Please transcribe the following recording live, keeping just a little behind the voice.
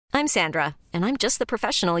I'm Sandra, and I'm just the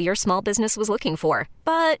professional your small business was looking for.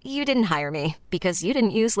 But you didn't hire me because you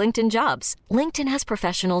didn't use LinkedIn Jobs. LinkedIn has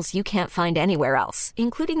professionals you can't find anywhere else,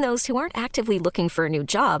 including those who aren't actively looking for a new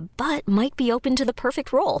job, but might be open to the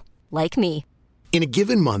perfect role, like me. In a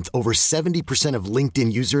given month, over 70% of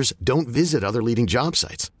LinkedIn users don't visit other leading job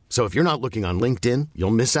sites. So if you're not looking on LinkedIn,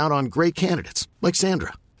 you'll miss out on great candidates like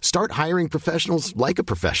Sandra. Start hiring professionals like a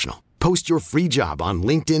professional. Post your free job on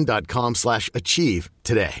linkedin.com/achieve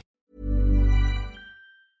today.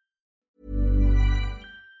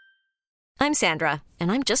 I'm Sandra,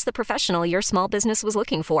 and I'm just the professional your small business was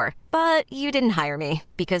looking for. But you didn't hire me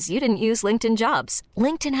because you didn't use LinkedIn Jobs.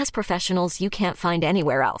 LinkedIn has professionals you can't find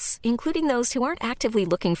anywhere else, including those who aren't actively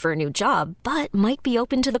looking for a new job, but might be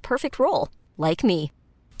open to the perfect role, like me.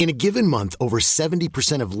 In a given month, over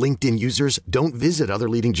 70% of LinkedIn users don't visit other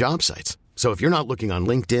leading job sites. So if you're not looking on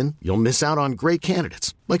LinkedIn, you'll miss out on great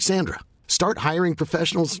candidates like Sandra. Start hiring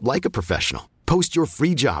professionals like a professional. Post your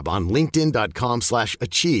free job on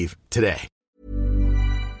linkedin.com/achieve today.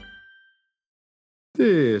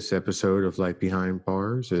 This episode of Life Behind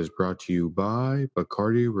Bars is brought to you by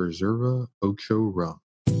Bacardi Reserva Ocho Rum.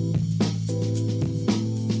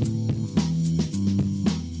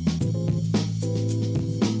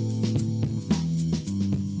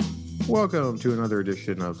 Welcome to another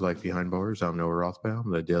edition of Life Behind Bars. I'm Noah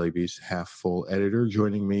Rothbaum, the Daily Beast half-full editor.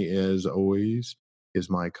 Joining me, as always, is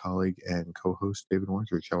my colleague and co-host, David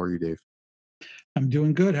Weinrich. How are you, Dave? I'm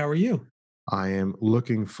doing good. How are you? I am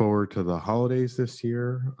looking forward to the holidays this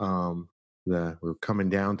year. We're coming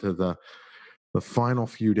down to the final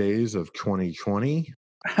few days of 2020.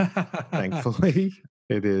 Thankfully,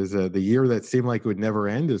 it is the year that seemed like it would never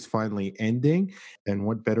end is finally ending. And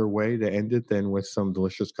what better way to end it than with some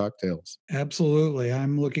delicious cocktails? Absolutely.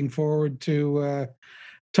 I'm looking forward to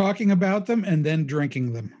talking about them and then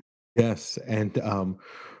drinking them. Yes. And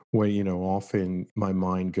often my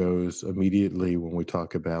mind goes immediately when we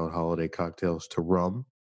talk about holiday cocktails to rum,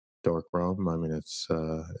 dark rum. I mean, it's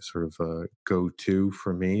sort of a go-to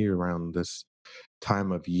for me around this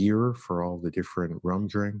time of year for all the different rum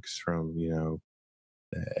drinks, from, the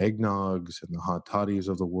eggnogs and the hot toddies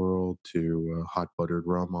of the world to hot buttered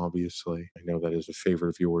rum, obviously. I know that is a favorite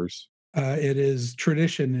of yours. It is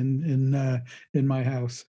tradition in my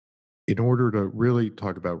house. In order to really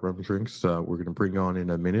talk about rum drinks, we're going to bring on in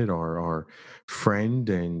a minute our friend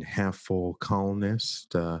and half-full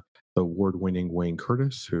columnist, the award-winning Wayne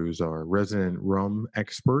Curtis, who's our resident rum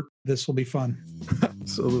expert. This will be fun.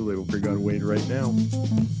 Absolutely. We'll bring on Wayne right now.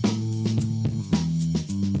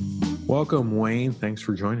 Welcome, Wayne. Thanks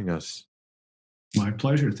for joining us. My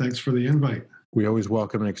pleasure. Thanks for the invite. We always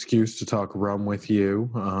welcome an excuse to talk rum with you.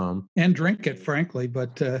 And drink it, frankly,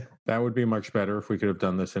 but... that would be much better if we could have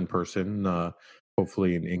done this in person.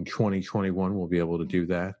 Hopefully in 2021, we'll be able to do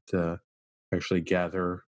that. Actually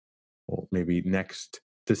gather maybe next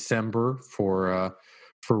December for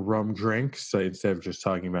rum drinks instead of just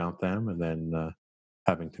talking about them and then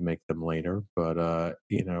having to make them later. But,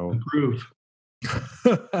 Approve.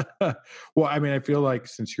 Well, I mean, I feel like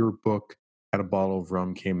since your book and a bottle of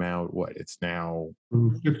rum came out, it's now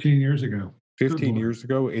 15 years ago. 15 years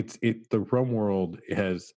ago. The rum world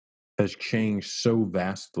has changed so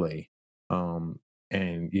vastly.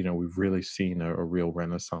 And we've really seen a real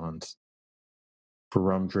renaissance for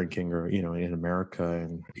rum drinking, or, in America,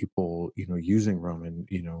 and people, using rum in,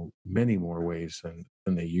 many more ways than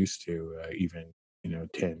they used to, even,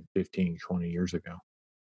 10, 15, 20 years ago.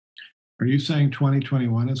 Are you saying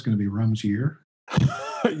 2021 is going to be rum's year?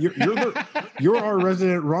 You're our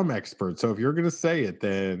resident rum expert. So if you're going to say it,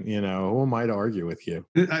 then, who am I to argue with you?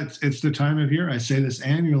 It's the time of year. I say this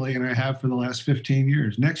annually, and I have for the last 15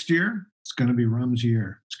 years. Next year, it's going to be rum's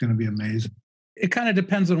year. It's going to be amazing. It kind of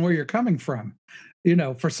depends on where you're coming from.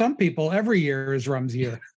 For some people, every year is rum's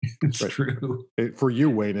year. It's true. For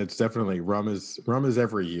you, Wayne, it's definitely rum is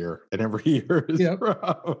every year, and every year is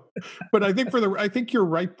rum. But I think you're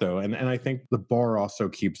right though, and I think the bar also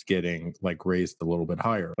keeps getting raised a little bit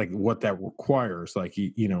higher. Like what that requires,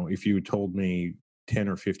 if you told me 10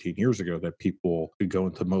 or 15 years ago that people could go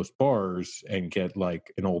into most bars and get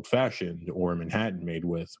an old fashioned or a Manhattan made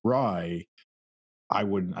with rye, I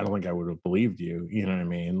don't think I would have believed you, you know what I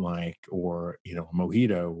mean? Or,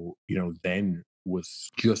 mojito, then was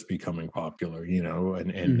just becoming popular,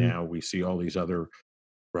 and now we see all these other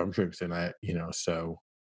rum drinks, and so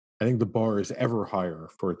I think the bar is ever higher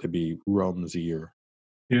for it to be rum's year.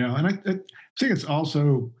 And I think it's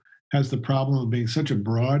also has the problem of being such a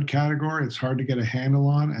broad category. It's hard to get a handle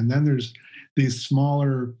on. And then there's these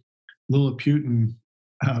smaller Lilliputian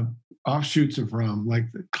offshoots of rum, like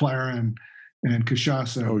the Claren and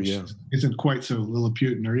cachaça, which isn't quite so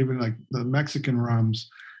Lilliputian, or even like the Mexican rums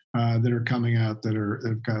that are coming out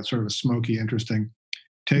they've got sort of a smoky, interesting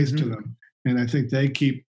taste to them. And I think they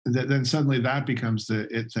keep that. Then suddenly that becomes the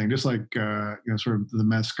it thing, just like sort of the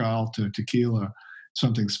mezcal to tequila.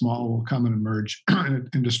 Something small will come and emerge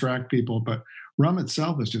and distract people, but rum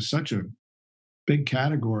itself is just such a big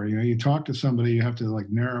category. You talk to somebody, you have to like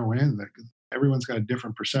narrow in that. Everyone's got a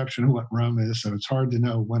different perception of what rum is, so it's hard to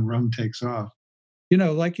know when rum takes off.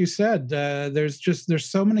 Like you said, there's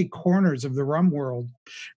so many corners of the rum world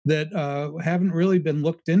that haven't really been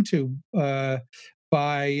looked into by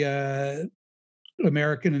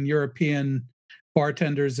American and European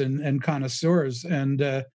bartenders and connoisseurs,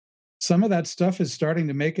 and some of that stuff is starting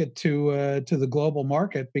to make it to the global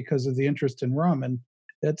market because of the interest in rum, and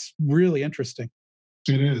that's really interesting.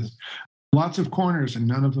 It is. Lots of corners and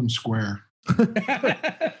none of them square.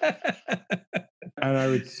 And I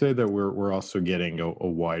would say that we're also getting a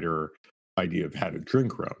wider idea of how to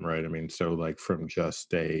drink rum, right? I mean, so like from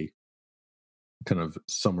just a kind of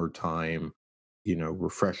summertime,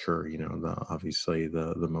 refresher, obviously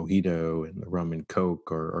the mojito and the rum and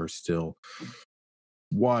coke are still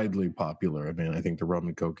widely popular. I mean, I think the rum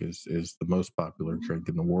and coke is the most popular drink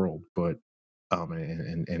in the world, but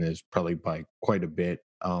and is probably by quite a bit.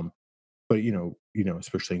 But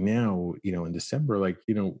especially now, in December, like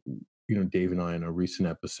Dave and I in a recent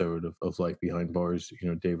episode of Life Behind Bars,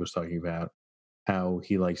 Dave was talking about how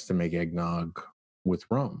he likes to make eggnog with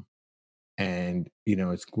rum. And,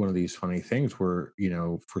 it's one of these funny things where,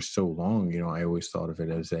 for so long, I always thought of it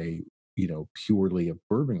as a, purely a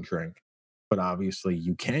bourbon drink, but obviously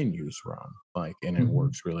you can use rum, and it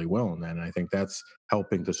works really well in that. And I think that's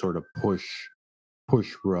helping to sort of push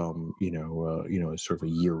rum, as sort of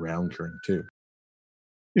a year-round drink too.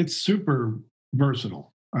 It's super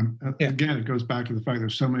versatile. Again, it goes back to the fact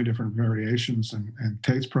there's so many different variations and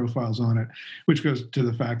taste profiles on it, which goes to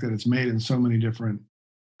the fact that it's made in so many different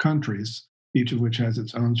countries, each of which has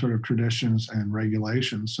its own sort of traditions and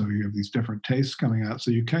regulations. So you have these different tastes coming out. So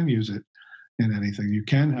you can use it in anything. You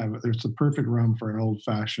can have it. There's the perfect rum for an old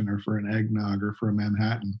fashioned or for an eggnog or for a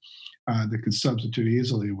Manhattan that could substitute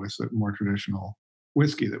easily with a more traditional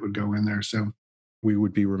whiskey that would go in there. So we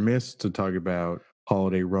would be remiss to talk about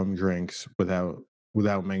holiday rum drinks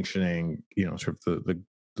without mentioning, sort of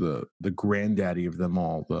the granddaddy of them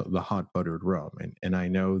all, the hot buttered rum. And I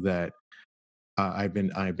know that I've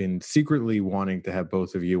been secretly wanting to have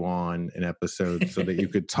both of you on an episode so that you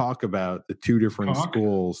could talk about the two different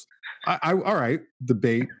schools. All right,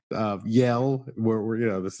 debate, yell.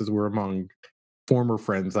 We're among former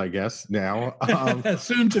friends, I guess now.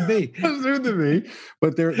 Soon to be.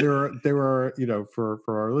 But there are for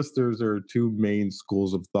our listeners, there are two main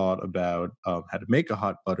schools of thought about how to make a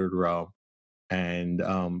hot buttered rum. And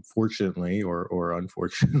fortunately or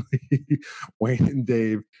unfortunately, Wayne and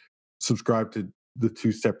Dave subscribe to the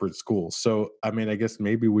two separate schools. So, I mean, I guess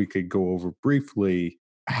maybe we could go over briefly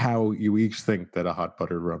how you each think that a hot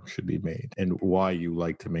buttered rum should be made and why you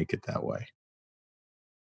like to make it that way.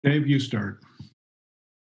 Dave, you start.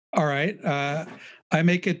 All right. I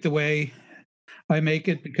make it the way I make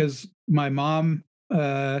it because my mom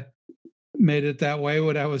made it that way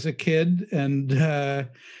when I was a kid, and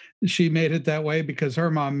she made it that way because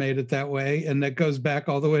her mom made it that way, and that goes back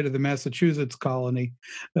all the way to the Massachusetts colony.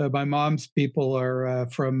 My mom's people are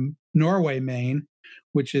from Norway, Maine,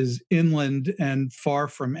 which is inland and far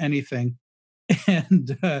from anything.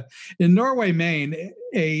 And in Norway, Maine,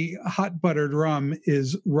 a hot buttered rum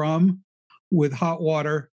is rum with hot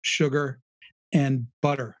water, sugar, and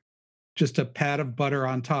butter. Just a pat of butter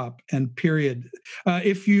on top, and period.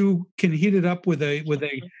 If you can heat it up with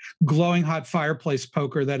a glowing hot fireplace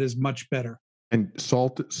poker, that is much better. And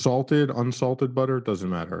salted, unsalted butter doesn't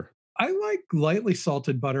matter. I like lightly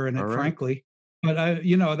salted butter in it, right. Frankly. But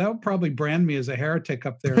that would probably brand me as a heretic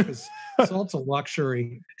up there because salt's a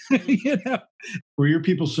luxury. Were your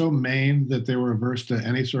people so Maine that they were averse to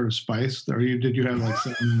any sort of spice, or did you have like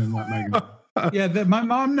cinnamon and nutmeg? Yeah, my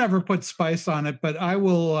mom never put spice on it, but I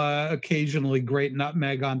will occasionally grate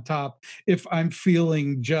nutmeg on top if I'm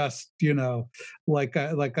feeling just, like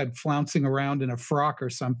I'm flouncing around in a frock or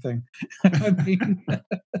something. I mean,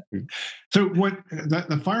 so what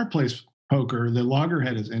the fireplace poker, the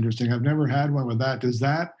loggerhead is interesting. I've never had one with that. Does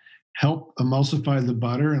that help emulsify the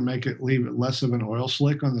butter and leave it less of an oil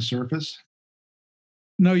slick on the surface?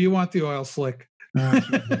 No, you want the oil slick. That's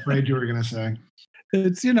what I was afraid you were going to say.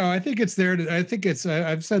 It's, I think it's there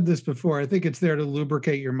I've said this before. I think it's there to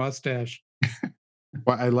lubricate your mustache.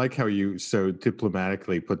 Well, I like how you so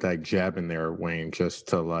diplomatically put that jab in there, Wayne, just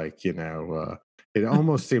to It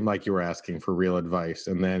almost seemed like you were asking for real advice,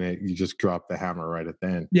 and then you just dropped the hammer right at the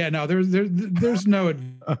end. Yeah, no, there's no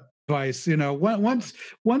advice.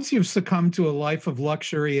 Once you've succumbed to a life of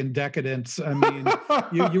luxury and decadence, I mean,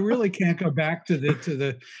 you really can't go back to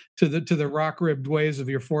the rock ribbed ways of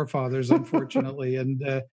your forefathers, unfortunately. And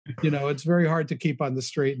it's very hard to keep on the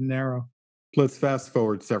straight and narrow. Let's fast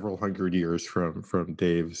forward several hundred years from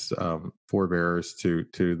Dave's forebears to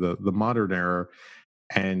the modern era.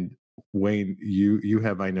 And Wayne, you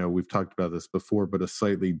have, I know we've talked about this before, but a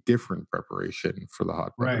slightly different preparation for the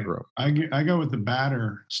hot buttered rum. I go with the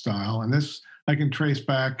batter style, and this I can trace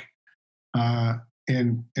back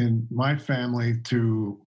in my family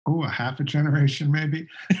to a half a generation maybe.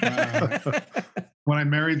 When I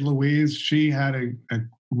married Louise, she had a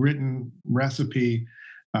written recipe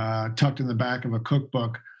tucked in the back of a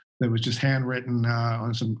cookbook that was just handwritten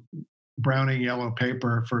on some browning yellow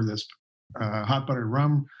paper for this hot buttered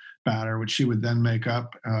rum batter, which she would then make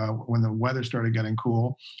up when the weather started getting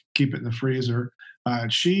cool, keep it in the freezer. I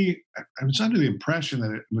was under the impression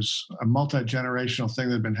that it was a multi-generational thing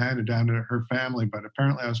that had been handed down to her family, but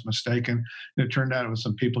apparently I was mistaken. And it turned out it was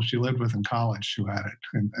some people she lived with in college who had it.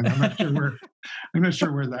 And I'm not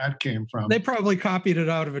sure where that came from. They probably copied it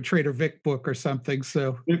out of a Trader Vic book or something.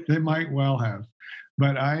 So they might well have.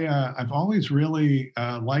 But I've always really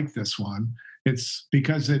liked this one. It's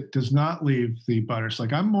because it does not leave the butter. It's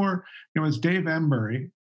like I'm more, as Dave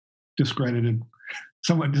Embury,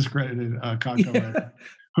 somewhat discredited cocktail writer,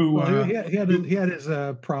 who he had his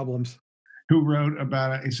problems. Who wrote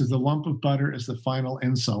about it? He says the lump of butter is the final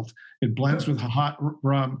insult. It blends with hot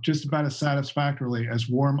rum just about as satisfactorily as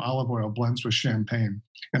warm olive oil blends with champagne.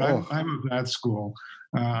 And I'm of that school.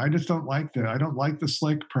 I just don't like that. I don't like the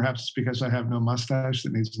slick. Perhaps it's because I have no mustache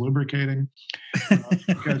that needs lubricating.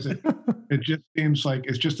 Because it just seems like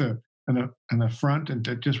it's just an affront, and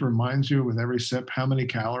it just reminds you with every sip how many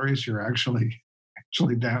calories you're actually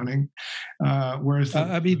downing. Whereas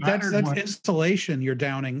that's insulation you're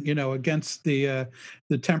downing, against the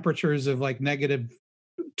temperatures of like -20.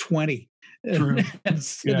 True.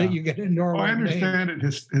 That you get in Norway. I understand it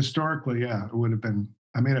historically. Yeah, it would have been.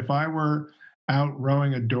 I mean, if I were out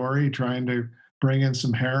rowing a dory trying to bring in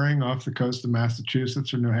some herring off the coast of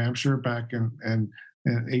Massachusetts or New Hampshire back in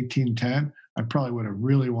 1810, I probably would have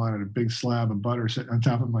really wanted a big slab of butter sitting on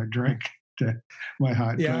top of my drink. My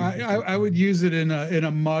hot drink. I would use it in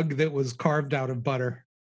a mug that was carved out of butter.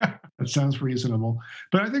 That sounds reasonable.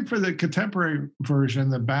 But I think for the contemporary version,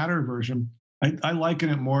 the batter version, I liken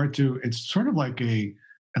it more to, it's sort of like a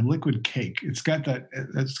liquid cake. It's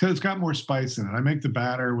got more spice in it. I make the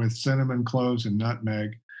batter with cinnamon, cloves, and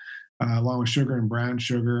nutmeg, along with sugar and brown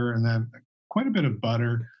sugar, and then quite a bit of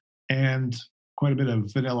butter and quite a bit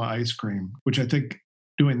of vanilla ice cream, which I think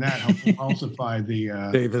doing that helps emulsify the.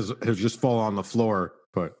 Dave has just fallen on the floor,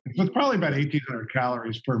 but it's probably about 1,800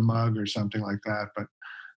 calories per mug or something like that. But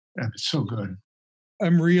it's so good.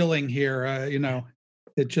 I'm reeling here.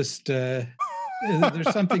 It just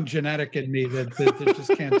there's something genetic in me that just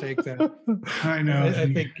can't take that. I know.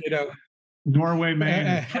 I think Norway, Maine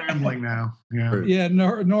is trembling now. Yeah. Yeah.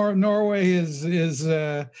 Norway is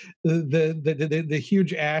the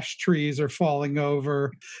huge ash trees are falling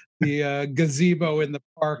over. The gazebo in the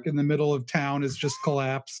park in the middle of town is just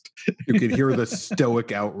collapsed. You could hear the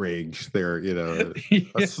stoic outrage there.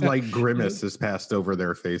 A slight grimace has passed over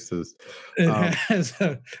their faces. It has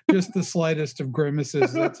just the slightest of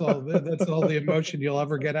grimaces. That's all. That's all the emotion you'll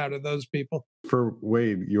ever get out of those people. For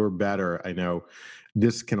Wade, your batter, I know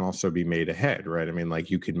this can also be made ahead, right? I mean, like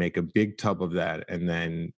you could make a big tub of that and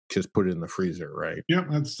then just put it in the freezer, right? Yep,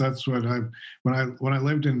 that's what when I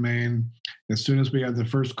lived in Maine, as soon as we had the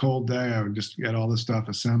first cold day, I would just get all the stuff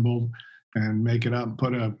assembled and make it up and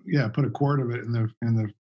put a quart of it in the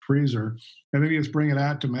freezer. And then you just bring it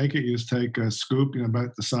out to make it. You just take a scoop,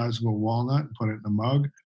 about the size of a walnut, and put it in a mug,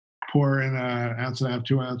 pour in 1.5 ounces,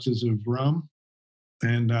 2 ounces of rum,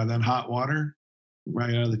 and then hot water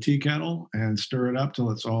right out of the tea kettle, and stir it up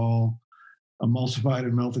till it's all emulsified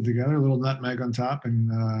and melted together. A little nutmeg on top,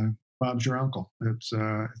 and Bob's your uncle. It's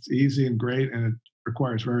easy and great, and it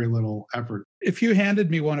requires very little effort. If you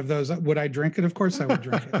handed me one of those, would I drink it? Of course I would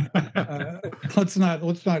drink it. Let's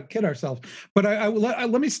not kid ourselves. But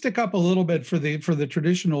let me stick up a little bit for the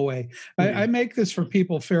traditional way. I make this for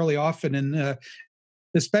people fairly often, and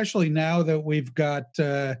especially now that we've got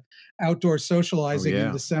outdoor socializing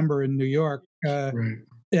in December in New York. Right.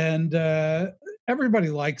 And everybody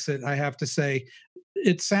likes it, I have to say.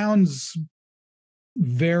 It sounds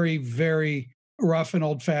very, very rough and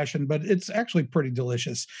old-fashioned, but it's actually pretty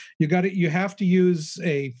delicious. You have to use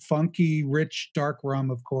a funky, rich, dark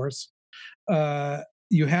rum, of course.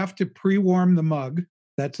 you have to pre-warm the mug.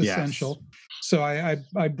 That's essential. Yes. So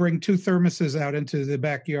I bring 2 thermoses out into the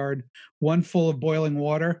backyard, one full of boiling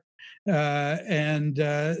water, and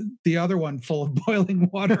the other one full of boiling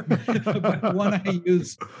water. One I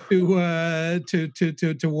use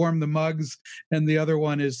to warm the mugs, and the other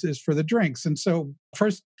one is for the drinks. And so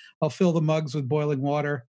first, I'll fill the mugs with boiling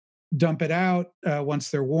water, dump it out.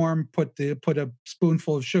 Once they're warm, put a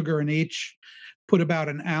spoonful of sugar in each. Put about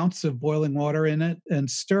an ounce of boiling water in it,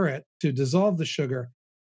 and stir it to dissolve the sugar.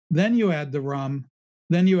 Then you add the rum.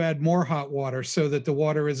 Then you add more hot water so that the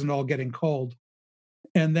water isn't all getting cold.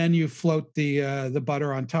 And then you float the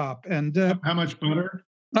butter on top. And how much butter?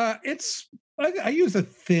 I use a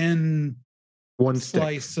thin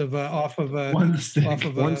slice of off of one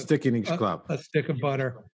stick in each cup. A stick of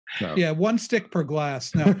butter. No. Yeah, 1 stick per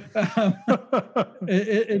glass. No,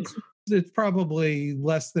 it's probably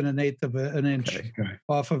less than 1/8 of an inch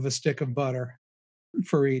off of a stick of butter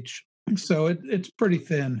for each. So it's pretty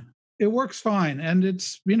thin. It works fine, and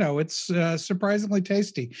it's surprisingly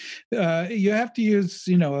tasty. You have to use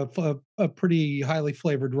a pretty highly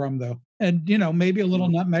flavored rum though, and maybe a little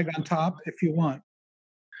nutmeg on top if you want.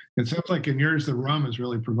 It sounds like in yours the rum is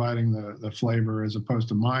really providing the flavor as opposed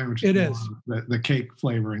to mine, which is the cake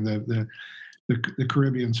flavoring, the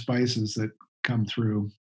Caribbean spices that come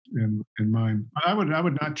through in mine. I would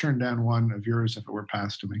not turn down one of yours if it were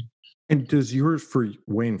passed to me. And does yours, for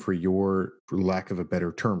Wayne, for lack of a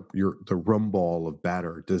better term, the rum ball of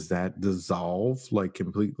batter, does that dissolve like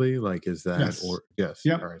completely? Like, is that yes? Yes.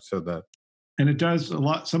 Yep. All right. So that. And it does a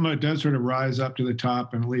lot. Some of it does sort of rise up to the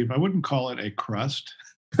top and leave. I wouldn't call it a crust.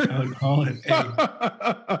 I would call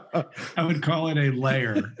it a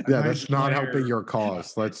layer. Yeah, that's not helping your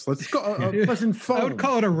cause. Let's go. Let's I would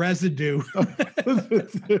call it a residue.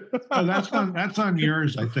 That's on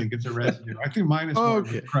yours. I think it's a residue. I think mine is more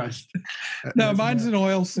of a crust. No, mine's an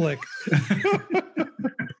oil slick.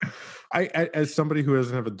 I, as somebody who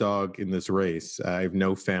doesn't have a dog in this race, I have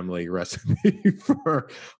no family recipe for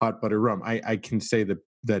hot butter rum. I can say that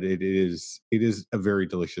it is a very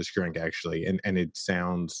delicious drink, actually, and it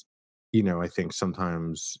sounds, I think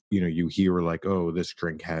sometimes you hear like, oh, this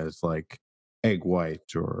drink has like egg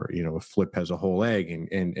white, or a flip has a whole egg,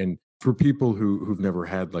 and for people who've never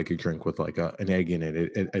had like a drink with like an egg in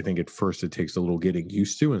it, I think at first it takes a little getting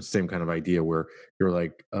used to, and it's the same kind of idea where you're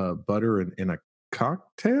like butter in a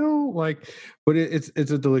cocktail, but it's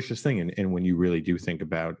a delicious thing, and when you really do think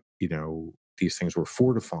about these things were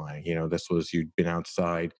fortifying. This was, you'd been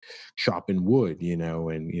outside chopping wood, and a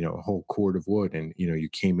whole cord of wood, and you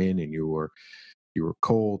came in and you were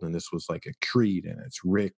cold, and this was like a treat, and it's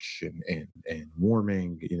rich and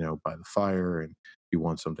warming, by the fire, and you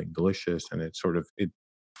want something delicious, and it's sort of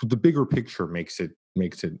the bigger picture makes it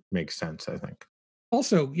make sense, I think.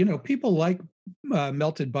 Also, people like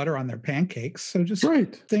melted butter on their pancakes, so just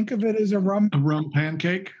think of it as a rum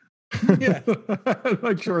pancake. Yeah, I'm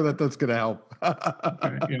not sure that's going to help.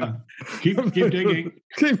 Okay, yeah, keep digging.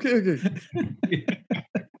 Keep digging.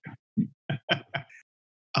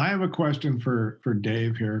 I have a question for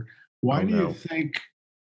Dave here. Why do you think?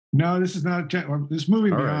 No, this is not. This is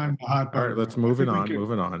moving beyond the hot butter. All right, let's move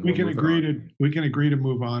on. We can agree to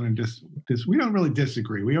move on, and just we don't really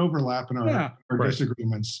disagree. We overlap in our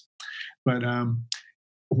disagreements, but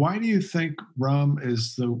why do you think rum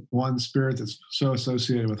is the one spirit that's so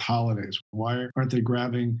associated with holidays? Why aren't they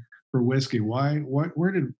grabbing for whiskey?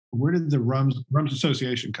 Where did the rum's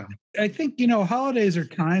association come? I think holidays are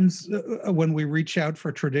times when we reach out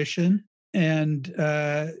for tradition, and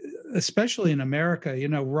especially in America,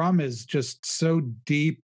 rum is just so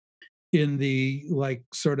deep in the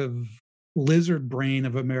sort of lizard brain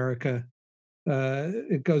of America.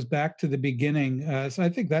 It goes back to the beginning, so I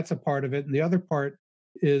think that's a part of it, and the other part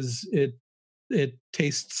is it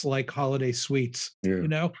tastes like holiday sweets.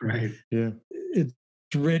 Right? Yeah, it's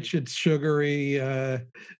rich, it's sugary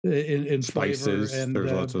in spices, flavor, and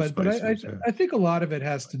there's lots of spices. But I think a lot of it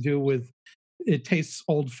has to do with it tastes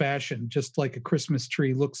old-fashioned, just like a Christmas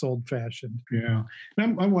tree looks old-fashioned. Yeah,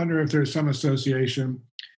 and I wonder if there's some association,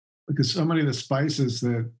 because so many of the spices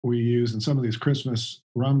that we use in some of these Christmas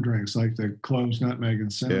rum drinks, like the cloves, nutmeg,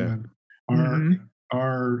 and cinnamon,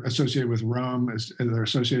 are associated with rum. They're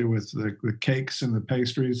associated with the cakes and the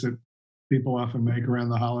pastries that people often make around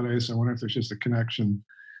the holidays. So I wonder if there's just a connection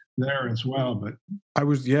there as well. But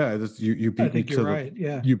you beat me to right.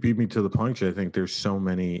 Yeah, you beat me to the punch. I think there's so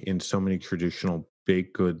many traditional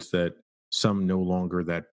baked goods that some no longer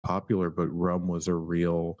that popular, but rum was a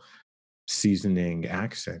real seasoning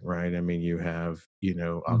accent, right? I mean, you have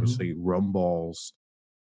obviously rum balls,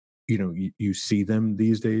 you see them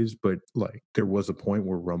these days, but like there was a point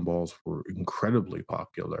where rum balls were incredibly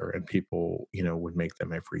popular and people, would make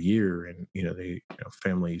them every year. And,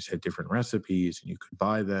 families had different recipes and you could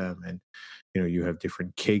buy them. And, you have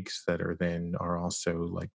different cakes that are also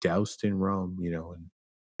like doused in rum, and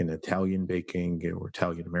in Italian baking or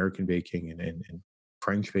Italian American baking and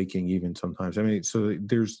French baking even sometimes. I mean, so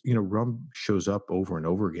there's, rum shows up over and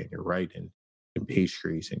over again. You're right. And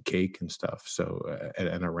pastries and cake and stuff. So,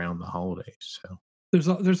 and around the holidays. So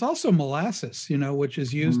there's also molasses, which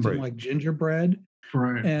is used in like gingerbread.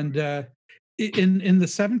 Right. And in the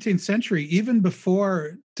 17th century, even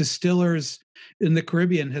before distillers in the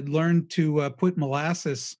Caribbean had learned to put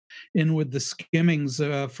molasses in with the skimmings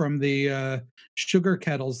from the sugar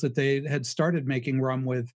kettles that they had started making rum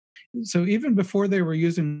with. So even before they were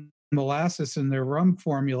using molasses in their rum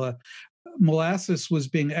formula, molasses was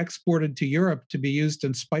being exported to Europe to be used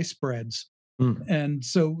in spice breads. And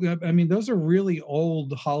so, I mean, those are really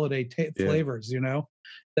old holiday flavors,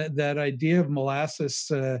 that idea of molasses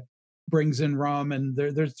brings in rum, and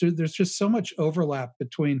there's just so much overlap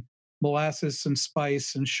between molasses and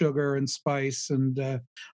spice and sugar and spice and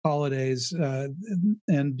holidays.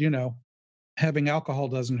 And, having alcohol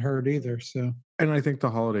doesn't hurt either. So. And I think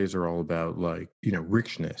the holidays are all about like,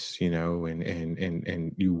 richness,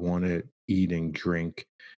 and you want to eat and drink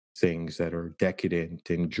things that are decadent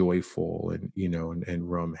and joyful and,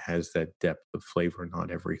 and rum has that depth of flavor.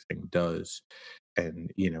 Not everything does.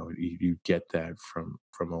 And, you get that from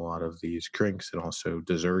a lot of these drinks and also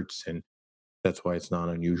desserts. And that's why it's not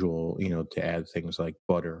unusual, to add things like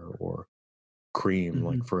butter or cream,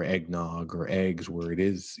 like for eggnog or eggs, where it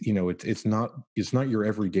is, it's not your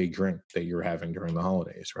everyday drink that you're having during the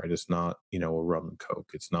holidays, right? It's not, a rum and Coke.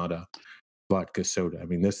 It's not a vodka soda. I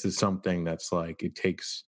mean, this is something that's like, it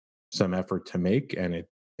takes some effort to make, and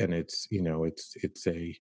it's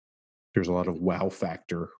there's a lot of wow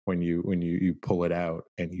factor when you pull it out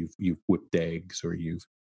and you've whipped eggs or you've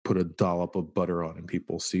put a dollop of butter on and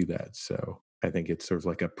people see that. So I think it's sort of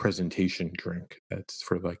like a presentation drink that's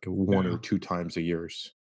for like one or two times a year.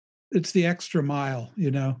 It's the extra mile,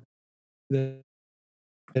 that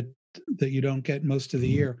you don't get most of the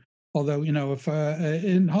year. Although, if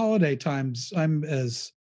in holiday times, I'm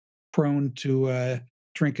as prone to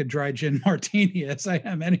drink a dry gin martini as I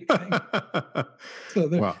am anything.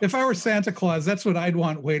 So if I were Santa Claus, that's what I'd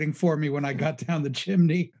want waiting for me when I got down the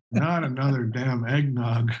chimney. Not another damn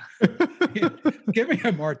eggnog. Give me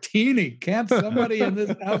a martini. Can't somebody in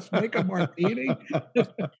this house make a martini?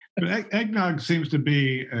 But eggnog seems to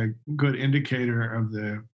be a good indicator of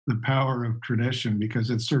the power of tradition because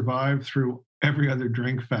it survived through every other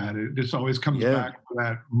drink fad. It just always comes back to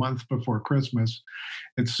that month before Christmas.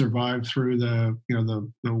 It survived through the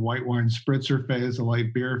white wine spritzer phase, the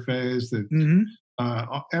light beer phase,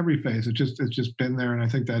 every phase. It's just been there, and I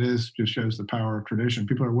think that just shows the power of tradition.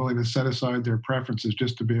 People are willing to set aside their preferences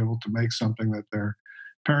just to be able to make something that their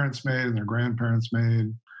parents made and their grandparents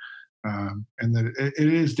made, and that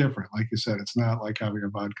it is different. Like you said, it's not like having a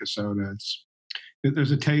vodka soda.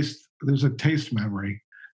 There's a taste memory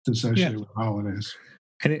associated with holidays.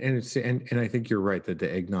 And I think you're right that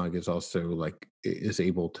the eggnog is also like is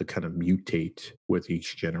able to kind of mutate with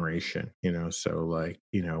each generation, so like,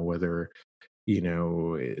 whether,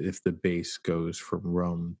 if the base goes from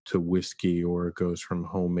rum to whiskey or it goes from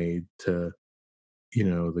homemade to,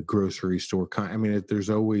 the grocery store kind. I mean, there's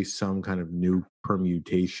always some kind of new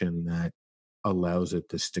permutation that allows it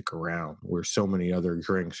to stick around, where so many other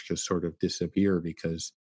drinks just sort of disappear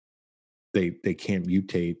because they can't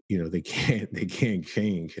mutate, they can't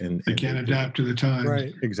change and they can't adapt to the times.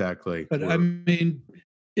 Right. Exactly. But I mean,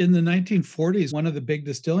 in the 1940s, one of the big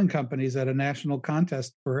distilling companies at a national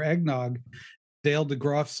contest for eggnog, Dale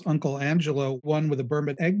DeGroff's uncle Angelo won with a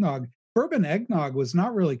bourbon eggnog. Bourbon eggnog was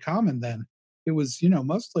not really common then. It was,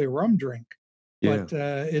 mostly a rum drink. But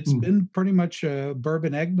it's been pretty much a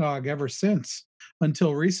bourbon eggnog ever since,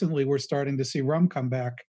 until recently we're starting to see rum come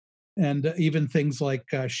back. And even things like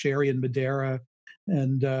sherry and Madeira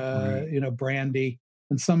and, brandy.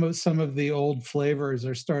 And some of the old flavors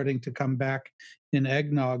are starting to come back in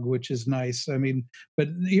eggnog, which is nice. I mean, but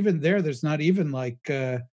even there's not even like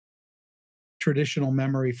traditional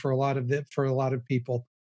memory for a lot of people.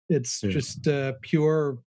 It's just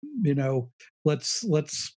pure,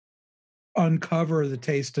 let's uncover the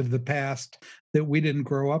taste of the past that we didn't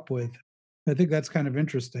grow up with. I think that's kind of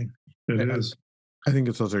interesting. It is. I think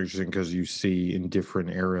it's also interesting because you see in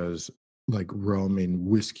different eras, like rum and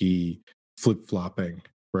whiskey flip-flopping,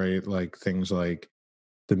 right? Like things like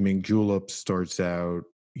the Mink Julep starts out,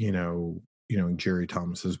 in Jerry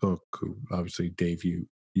Thomas's book, who obviously, Dave,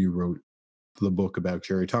 you wrote the book about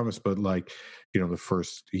Jerry Thomas, but like, the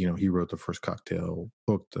first, he wrote the first cocktail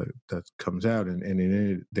book that comes out, and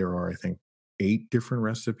in it there are, I think, 8 different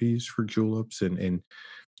recipes for juleps, and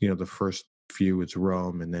the first few it's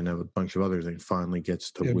rum, and then a bunch of others, and finally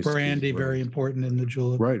gets to whiskey. Brandy, right? Very important in the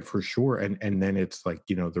julep, right? For sure. And then it's like,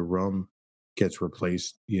 the rum gets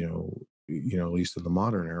replaced, at least in the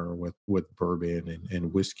modern era, with bourbon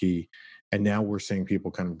and whiskey. And now we're seeing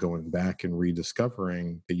people kind of going back and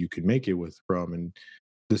rediscovering that you could make it with rum. And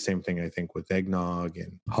the same thing, I think, with eggnog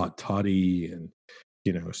and hot toddy and,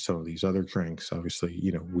 some of these other drinks.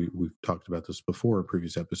 Obviously, we've talked about this before in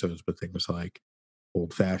previous episodes, but things like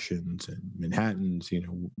old fashions and Manhattans,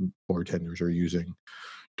 bartenders are using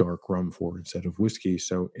dark rum for instead of whiskey.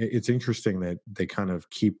 So it's interesting that they kind of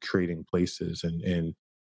keep trading places, and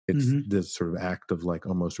it's this sort of act of like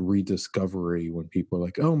almost rediscovery when people are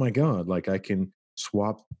like, oh my God, like I can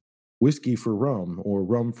swap whiskey for rum or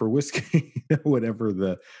rum for whiskey, whatever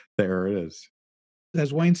the era is.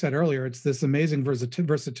 As Wayne said earlier, it's this amazing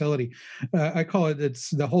versatility. I call it's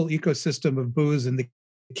the whole ecosystem of booze and the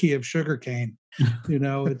key of sugarcane.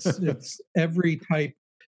 It's every type.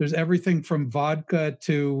 There's everything from vodka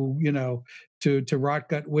to to rot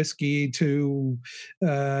gut whiskey to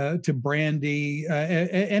brandy,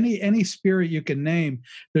 any spirit you can name.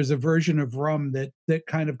 There's a version of rum that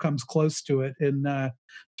kind of comes close to it in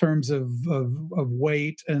terms of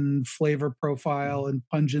weight and flavor profile and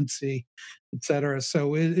pungency, etc.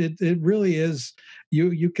 So it really is.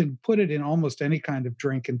 You can put it in almost any kind of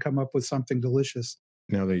drink and come up with something delicious.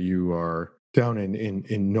 Now that you are down in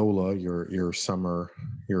NOLA,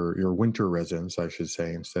 your winter residence, I should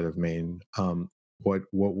say, instead of Maine, what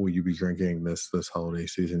will you be drinking this holiday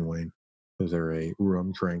season, Wayne? Is there a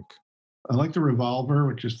rum drink? I like the Revolver,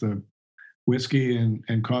 which is the whiskey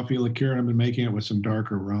and coffee liqueur. I've been making it with some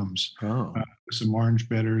darker rums, with some orange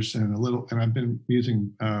bitters and I've been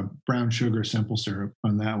using brown sugar simple syrup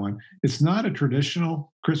on that one. It's not a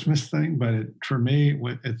traditional Christmas thing, but for me,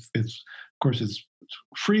 it's of course it's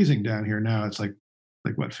freezing down here now. It's like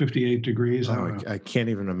what, 58 degrees? I can't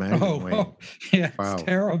even imagine. Yeah, wow. It's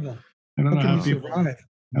terrible. I don't know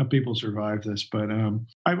how people survive this, but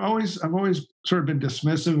I've always sort of been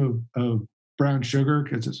dismissive of brown sugar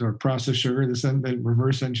because it's sort of processed sugar that's then been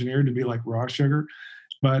reverse engineered to be like raw sugar,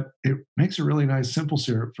 but it makes a really nice simple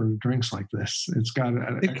syrup for drinks like this. It's got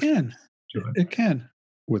it can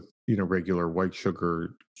with regular white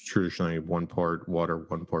sugar, traditionally 1 part water,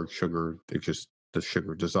 1 part sugar. The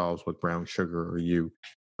sugar dissolves with brown sugar. Are you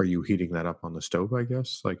heating that up on the stove, I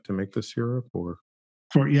guess, like to make the syrup? Or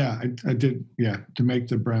I did, to make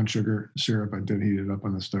the brown sugar syrup, I did heat it up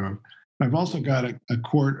on the stove. I've also got a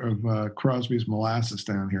quart of Crosby's molasses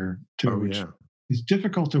down here too, which is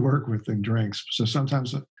difficult to work with in drinks. So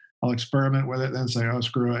sometimes I'll experiment with it, then say, "Oh,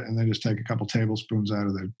 screw it," and then just take a couple tablespoons out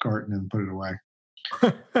of the carton and put it away.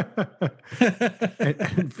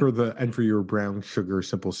 and for your brown sugar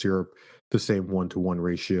simple syrup, the same 1-to-1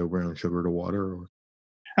 ratio brown sugar to water? Or?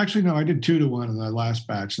 Actually, no, I did 2-to-1 in the last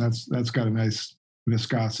batch. That's got a nice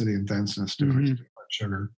viscosity and denseness to it.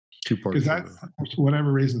 Sugar. 2 parts. Because that, for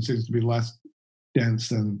whatever reason, seems to be less dense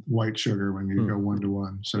than white sugar when you go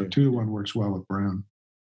 1-to-1. So 2-to-1 works well with brown.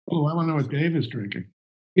 Oh, I want to know what Dave is drinking.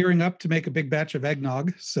 Gearing up to make a big batch of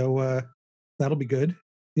eggnog, so that'll be good.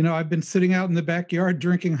 I've been sitting out in the backyard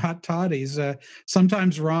drinking hot toddies,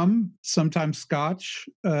 sometimes rum, sometimes scotch.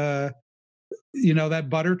 That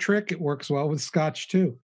butter trick, it works well with scotch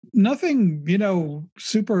too. Nothing,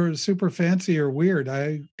 super, super fancy or weird.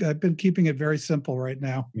 I've been keeping it very simple right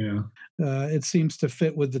now. Yeah. It seems to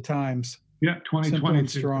fit with the times. Yeah, 2020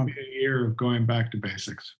 seems to be a year of going back to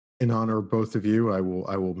basics. In honor of both of you, I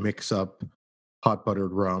will mix up hot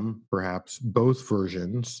buttered rum, perhaps both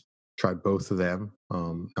versions. Try both of them,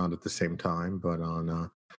 not at the same time, but on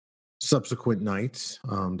subsequent nights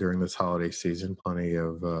during this holiday season. Plenty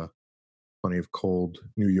of cold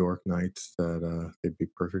New York nights that they'd be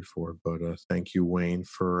perfect for. But thank you, Wayne,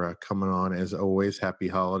 for coming on. As always, happy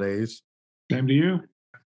holidays. Same to you.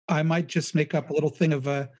 I might just make up a little thing of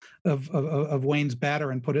Wayne's batter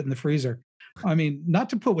and put it in the freezer. I mean, not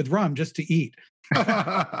to put with rum, just to eat.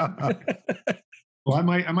 Well, I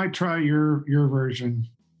might try your version.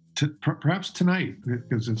 Perhaps tonight,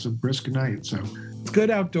 because it's a brisk night. So it's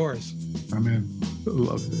good outdoors. I'm in.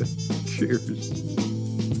 Love it. Cheers.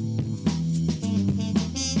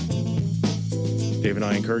 Dave and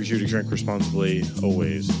I encourage you to drink responsibly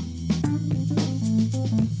always.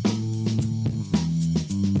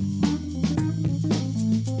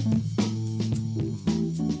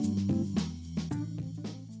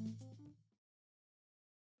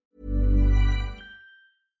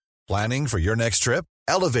 Planning for your next trip?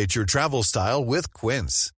 Elevate your travel style with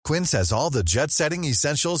Quince. Quince has all the jet-setting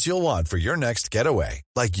essentials you'll want for your next getaway,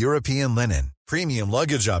 like European linen, premium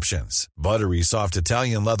luggage options, buttery soft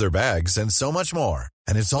Italian leather bags, and so much more.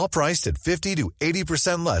 And it's all priced at 50 to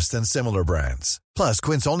 80% less than similar brands. Plus,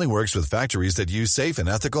 Quince only works with factories that use safe and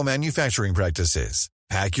ethical manufacturing practices.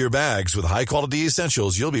 Pack your bags with high-quality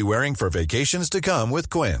essentials you'll be wearing for vacations to come with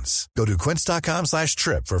Quince. Go to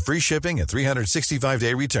quince.com/trip for free shipping and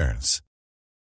 365-day returns.